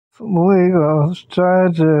legal,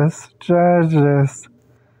 judges,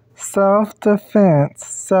 self-defense,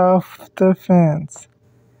 self-defense,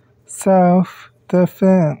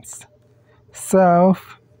 self-defense,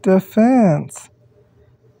 self-defense,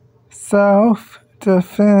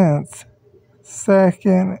 self-defense,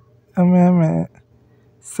 Second Amendment,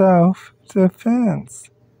 self-defense,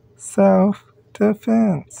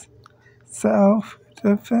 self-defense,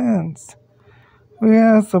 self-defense. We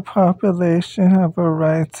as a population have a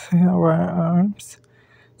right to our arms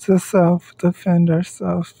to self-defend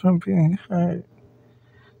ourselves from being hurt.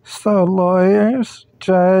 So lawyers,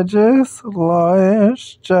 judges,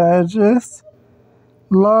 defense,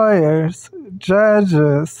 lawyers,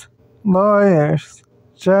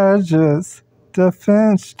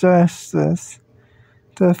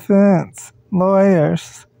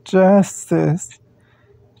 justice.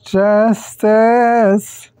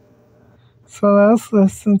 So let's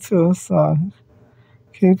listen to a song.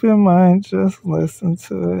 Keep in mind, just listen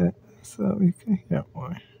to it so we can hear more.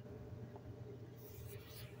 Run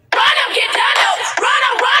up, get done up. Run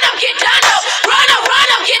up, get done up. Run up,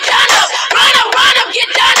 get done up. Run up, get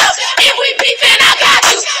done up. If we beefing, I got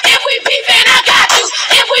you. If we beefing, I got you.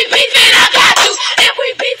 If we beefing, I got you. If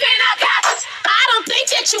we beefing, I got you. I don't think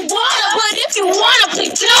that you wanna, but if you wanna,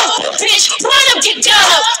 please do. Bitch, run up, get done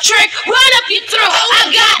up. Trick, run up your throat.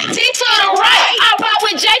 I got D to the right. I rock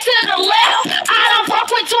with J to the left. I don't fuck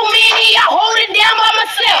with too many. I hold it down by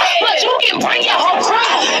myself. But you can bring your whole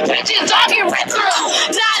crew. Bitches all get ripped through.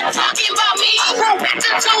 Not talking about me. From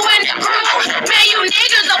Victor to in the crew. Man, you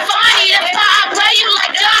niggas are funny. That's why I play you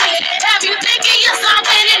like Donnie. Have you thinking you're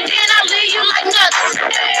something and then I leave you like nothing?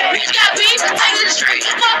 Bitch got beef, take the street.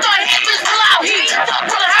 Fuck on him, bitch, pull out heat.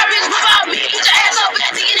 Fuck on her, bitch, without me. Get your ass up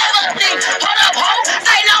back to you never think. Hold up, ho,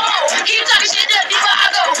 say no more. Keep talking shit, the deeper I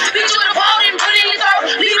go. Beat you in the pole and put it in your throat.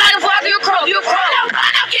 Leave like a fuck, you a crow, you a crow.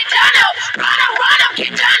 Run up, get done up. Run up,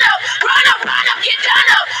 get done up. Run up, get done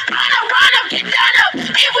up. Run up, get done up.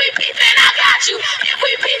 If we beefing, I got you. If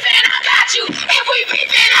we beefing, I got you. If we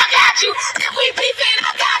beefing, I got you. If we beefing,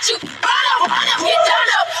 I got you. Run up, get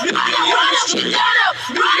done up. Run up, get done up.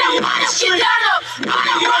 Run up, get done up. Run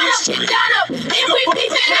up, get done up. If we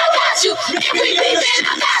beefing, I got you. If we beefing, I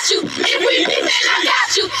got you. If we beefing, I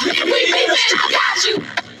got you. If we beefing, I got you.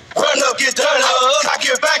 Run up, get done up. Cock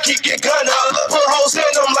your back, he get gun up. Put holes in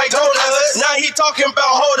them like donuts. Now he talking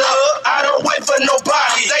about hold up. I don't wait for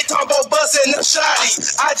nobody. They talk about busting them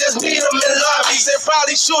shotties. I just meet them in lobbies and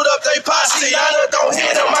probably shoot up they posse. I don't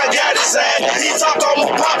hit him, I got his ass. He talk,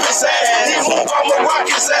 I'ma pop his ass. He move, I'ma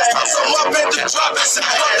rock his ass. I'm up in the drop his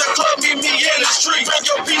ass. Fuck the club, meet me in the street. Bring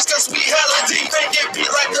your piece, cause we hella deep. Ain't get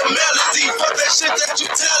beat like the melody. Fuck that shit that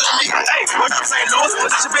you telling me. Hey, what you say, Louis?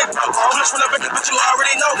 What you been through? Push from the record, but you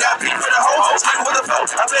already know. Got beat for the whole skin with a phone.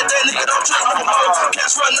 I bet that nigga don't trip with a phone.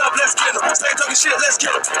 Cash run up, let's get him. Stay talking shit, let's get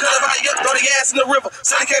him. Cut everybody up, throw the ass in the river.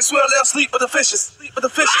 Said he can't swim, let him sleep with the fishes. Sleep with the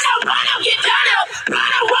fishes. Run up, get done up.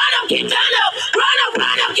 Run up, get done up. Run up,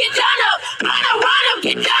 get done up. Run up,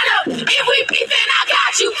 get done up. If we beefing, I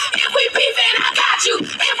got you. If we beefing, I got you.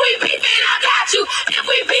 If we beefing, I got you. If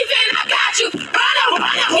we beefing, I got you. Run up,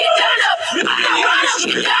 get done up. Run up,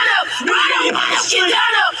 get done up. Run up, get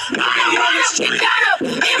done up. Run up, get done up.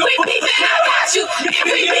 If we beefing, I got you. If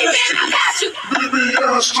we beefing, I got you.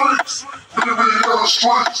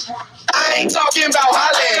 I ain't talking about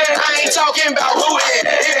hollering. I ain't talking about hooting.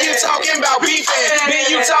 If you talking about beefing, then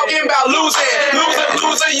you talking about losing.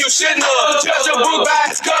 Loser, you shouldn't have. Judge a book by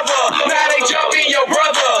its cover. Now they jumping your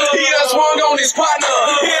brother. He done swung on his partner.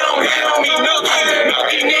 Hit on me,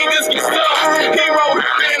 nookie niggas get stuck. He rolled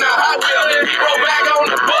up in a hot wheel. He rolled back on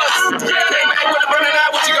the bus. Came back with a burning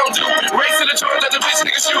eye, what you gon' do? Race to the truck, let the bitch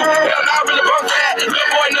nigga shoot. Hell nah, really bunk that.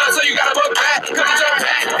 Little boy nuts, so you gotta buck back. Cause you turn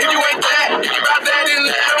back. If you ain't that, if you about that, then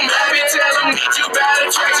let him have it. Tell him get you bad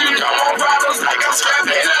at tracks. You don't want problems like I'm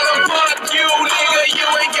scrapping. Tell him fuck you, nigga. You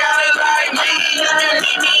ain't gotta like me. You can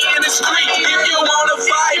meet me in the street if you wanna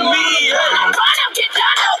fight me. Run up, get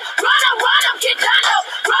done up. Run up, get done up.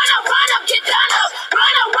 Run up, get done up.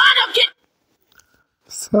 Run up, get.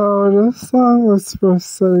 So this song was for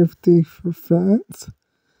safety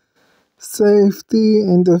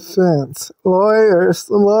and defense. Lawyers,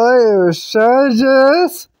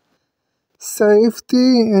 judges.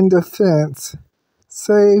 Safety and defense.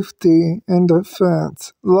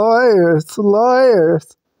 Lawyers.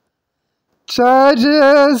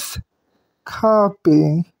 Judges.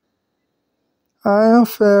 Copy. I am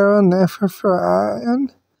Pharaoh, never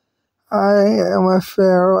forgotten. I am a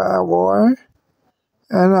Pharaoh at war,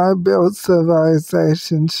 and I build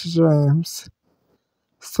civilization's dreams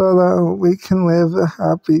so that we can live a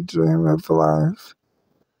happy dream of life.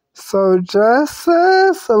 So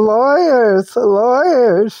justice, lawyers,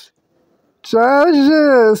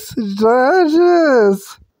 judges.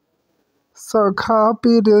 So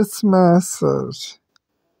copy this message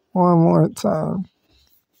one more time.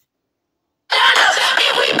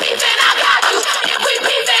 If we beefing, I got you. If we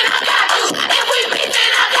beefing, I got you. If we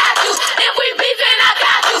beefing, I got you. If we beefing, I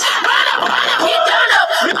got you. Run up, get done up.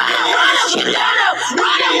 Run up, get done up.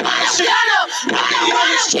 Run up, get done up.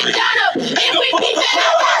 Run up, get done up. If we beefing,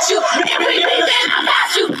 I got you. If we beefing, I got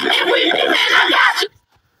you. If we beefing, I got you.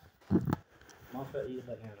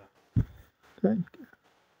 Thank you.